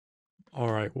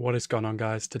Alright, what is going on,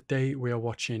 guys? Today we are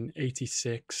watching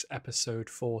 86 episode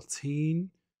 14,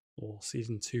 or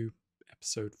season 2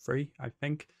 episode 3, I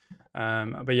think.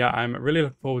 But yeah, I'm really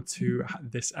looking forward to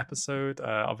this episode.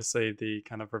 Obviously the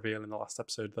kind of reveal in the last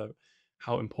episode though,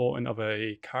 how important of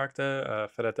a character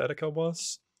Federica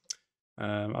was.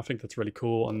 I think that's really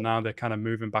cool, and now they're kind of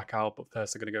moving back out, but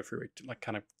first they're going to go through like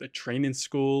kind of the training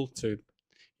school to,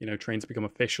 train to become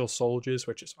official soldiers,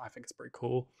 which is, I think, it's pretty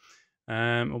cool.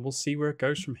 And we'll see where it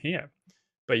goes from here.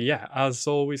 But yeah, as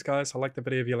always, guys, like the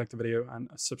video if you like the video, and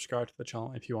subscribe to the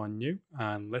channel if you are new.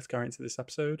 And let's go into this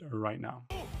episode right now.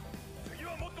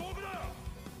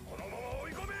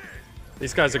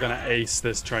 These guys are gonna ace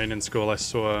this training school, I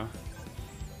swear.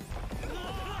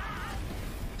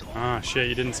 Ah, shit,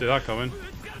 you didn't see that coming.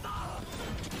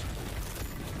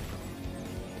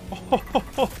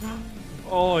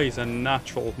 Oh, he's a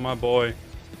natural, my boy.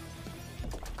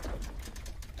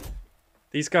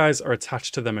 These guys are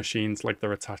attached to the machines like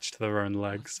they're attached to their own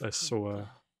legs, I swear.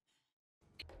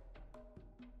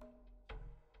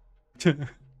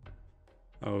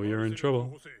 Oh, you're in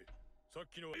trouble.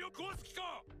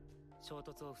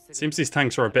 Seems these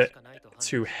tanks are a bit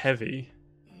too heavy.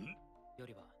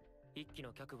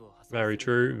 Very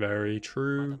true, very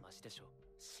true.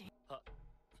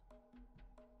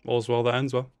 All's well that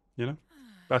ends well, you know?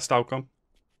 Best outcome.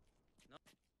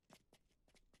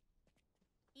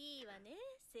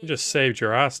 You just saved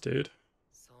your ass, dude.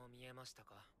 Yeah,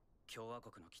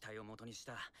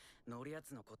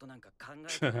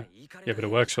 but it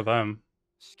works for them.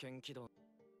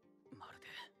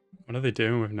 What are they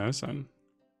doing with Nosen?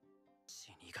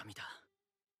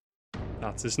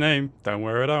 That's his name. Don't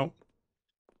wear it out.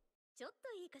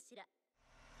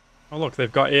 Oh look,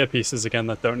 they've got earpieces again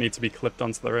that don't need to be clipped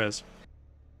onto their ears.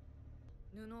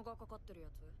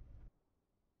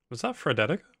 Was that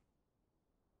Frederica?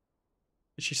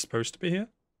 Is she supposed to be here?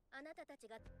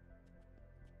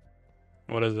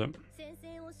 What is it?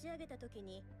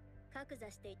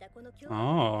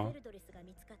 Oh.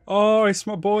 Oh, it's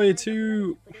my boy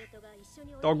too.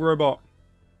 Dog robot.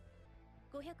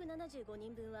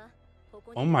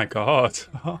 Oh my god.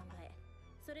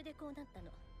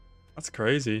 That's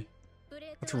crazy.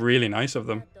 That's really nice of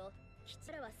them.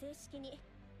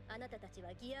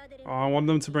 Oh, I want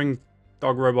them to bring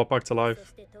Dog Robot back to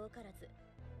life.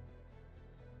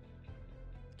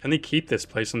 Can they keep this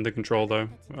place under control though?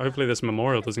 Hopefully this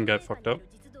memorial doesn't get fucked up.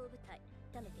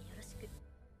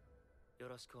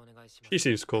 She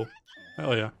seems cool.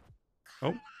 Hell yeah.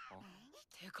 Oh.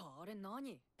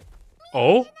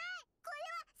 Oh?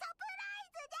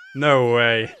 No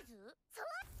way.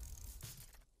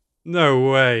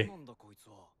 No way.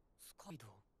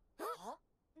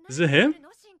 Is it him?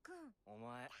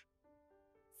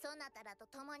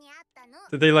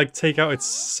 Did they like take out its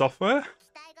software?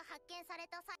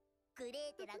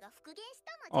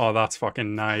 Oh, that's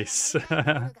fucking nice.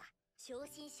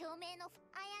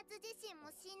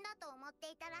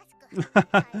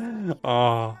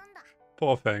 Oh,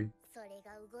 poor thing.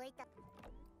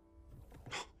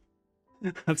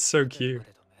 That's so cute.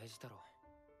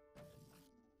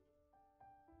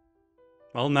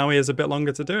 Well, now he has a bit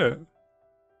longer to do it.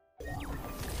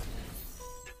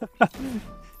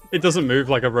 It doesn't move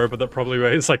like a robot that probably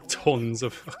weighs like tons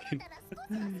of fucking...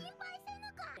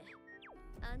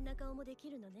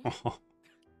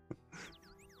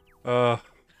 Oh.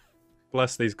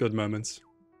 Bless these good moments.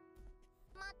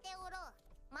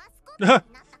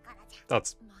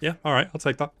 That's... yeah, alright, I'll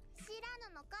take that.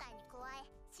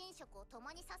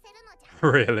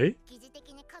 Really?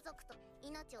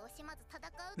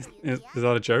 Is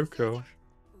that a joke, or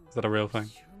is that a real thing?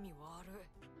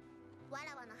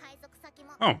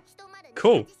 Oh,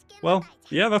 cool. Well,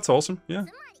 yeah, that's awesome, yeah.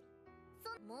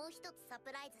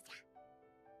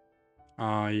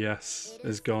 Ah, yes,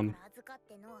 is gone.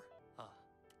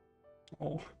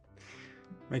 Oh,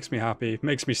 makes me happy.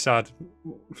 Makes me sad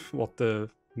what the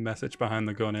message behind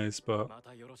the gun is, but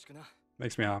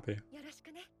makes me happy.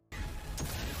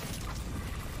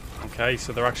 Okay,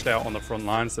 so they're actually out on the front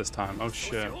lines this time. Oh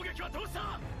shit.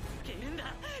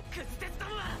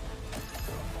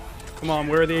 Come on,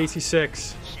 where are the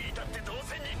 86?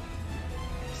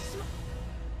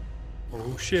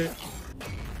 Oh shit.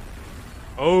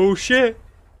 Oh shit.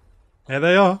 There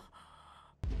they are.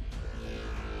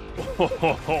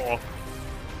 Oh,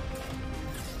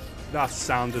 that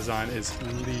sound design is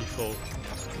lethal.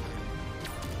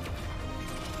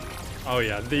 Oh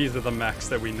yeah, these are the mechs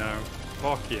that we know.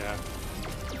 Fuck yeah.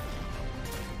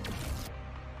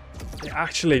 They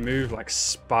actually move like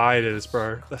spiders,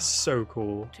 bro. That's so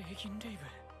cool.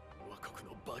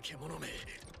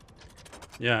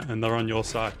 Yeah, and they're on your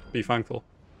side. Be thankful.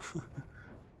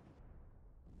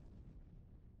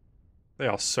 They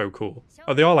are so cool.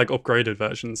 Oh, they are like upgraded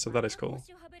versions, so that is cool.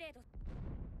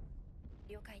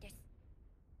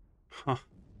 Huh.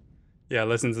 Yeah,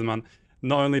 listen to the man.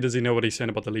 Not only does he know what he's saying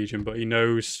about the Legion, but he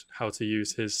knows how to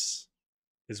use his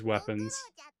weapons.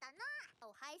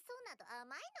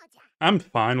 I'm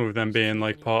fine with them being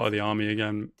like part of the army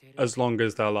again, as long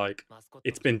as they're like,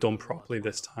 it's been done properly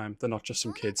this time. They're not just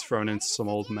some kids thrown into some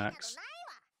old mechs.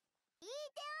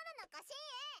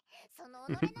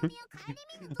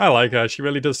 I like her. She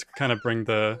really does kind of bring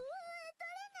the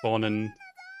fun and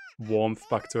warmth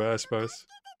back to her, I suppose.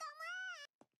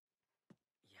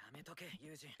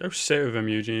 Go sit with him,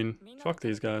 Eugene. Fuck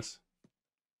these guys.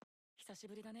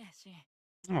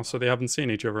 Oh, so they haven't seen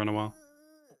each other in a while.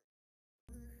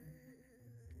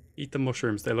 Eat the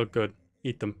mushrooms, they look good.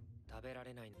 Eat them.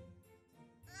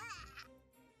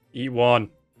 Eat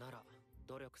one.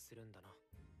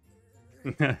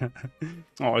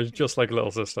 Oh, it's just like little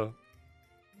sister.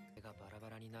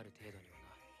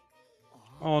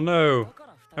 Oh no,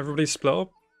 everybody split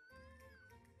up?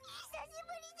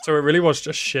 So it really was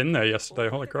just Shin there yesterday,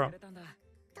 holy crap.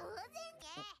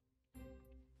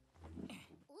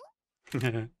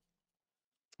 Oh,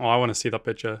 I want to see that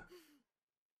picture.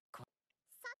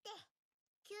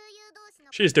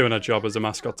 She's doing her job as a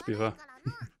mascot, to be fair.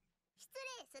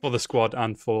 For the squad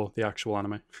and for the actual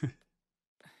anime.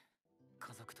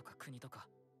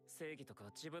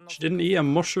 She didn't eat a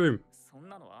mushroom.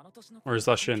 Or is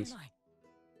that Shin's?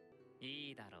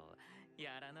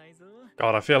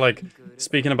 God, I feel like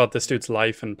speaking about this dude's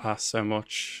life and past so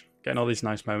much, getting all these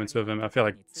nice moments with him, I feel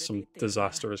like some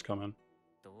disaster is coming.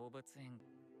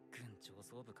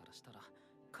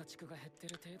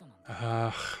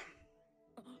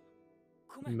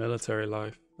 Military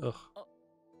life. Ugh.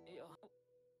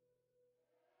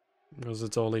 Because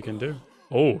it's all he can do.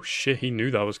 Oh shit, he knew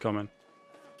that was coming.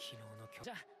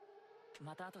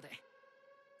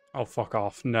 Oh, fuck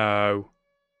off. No.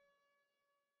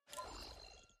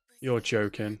 You're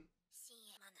joking.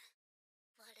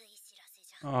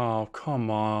 Oh, come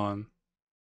on.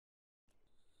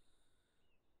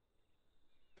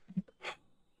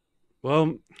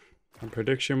 Well, my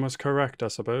prediction was correct, I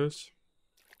suppose.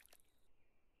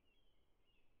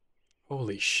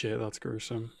 Holy shit, that's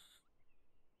gruesome.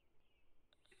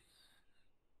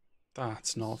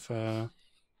 That's not fair.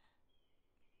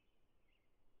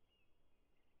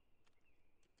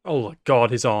 Oh my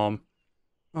god, his arm.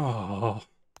 Oh.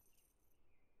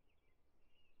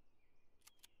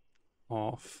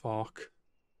 Oh, fuck.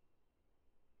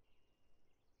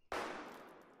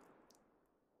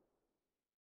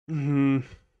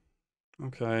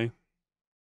 Okay.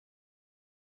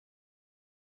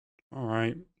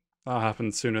 Alright. That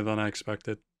happened sooner than I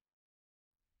expected.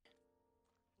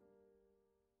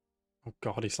 Oh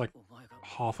god, he's like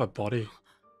half a body.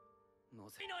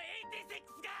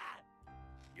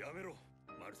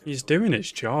 He's doing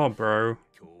his job, bro.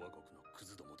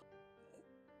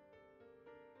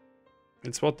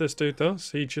 It's what this dude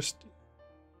does.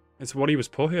 It's what he was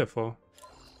put here for.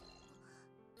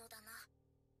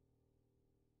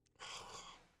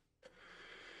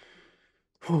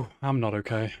 Whew, I'm not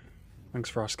okay. Thanks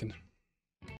for asking.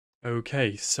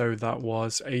 Okay, so that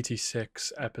was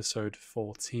 86, episode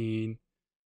 14.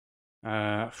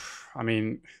 I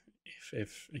mean,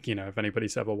 if you know, if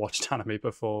anybody's ever watched anime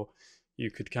before, you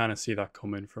could kind of see that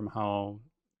coming from how,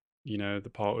 you know, the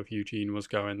part of Eugene was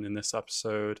going in this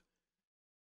episode.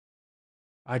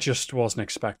 I just wasn't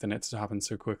expecting it to happen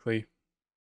so quickly.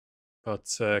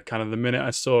 But kind of the minute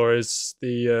I saw is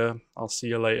the I'll see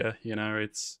you later, you know,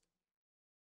 it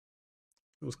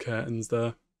was curtains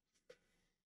there.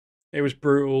 It was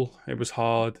brutal, it was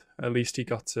hard. At least he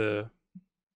got to,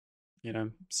 you know,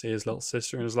 see his little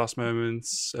sister in his last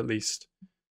moments. At least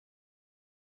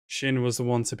Shin was the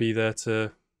one to be there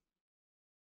to,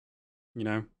 you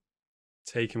know,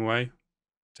 take him away.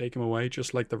 Take him away,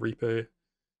 just like the Reaper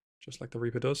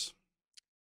does.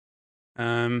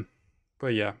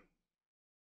 But yeah.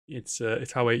 It's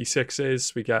how 86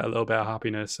 is. We get a little bit of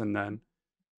happiness and then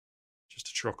just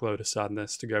a truckload of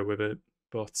sadness to go with it.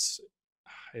 But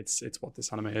it's what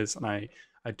this anime is, and I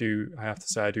have to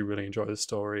say I do really enjoy the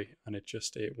story, and it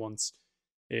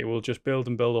will just build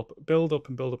and build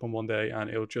up on one day, and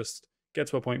it'll just get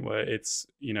to a point where it's,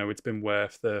 you know, it's been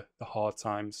worth the hard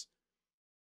times,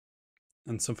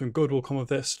 and something good will come of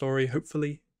this story,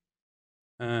 hopefully.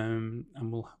 And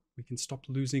we can stop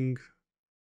losing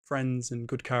friends and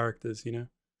good characters, you know.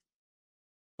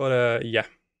 But yeah.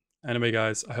 Anyway,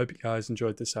 guys, I hope you guys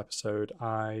enjoyed this episode.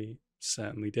 I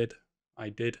certainly did. I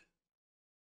did.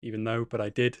 Even though, but I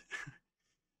did.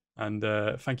 And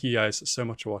thank you guys so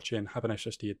much for watching. Have a nice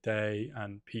rest of your day,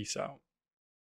 and peace out.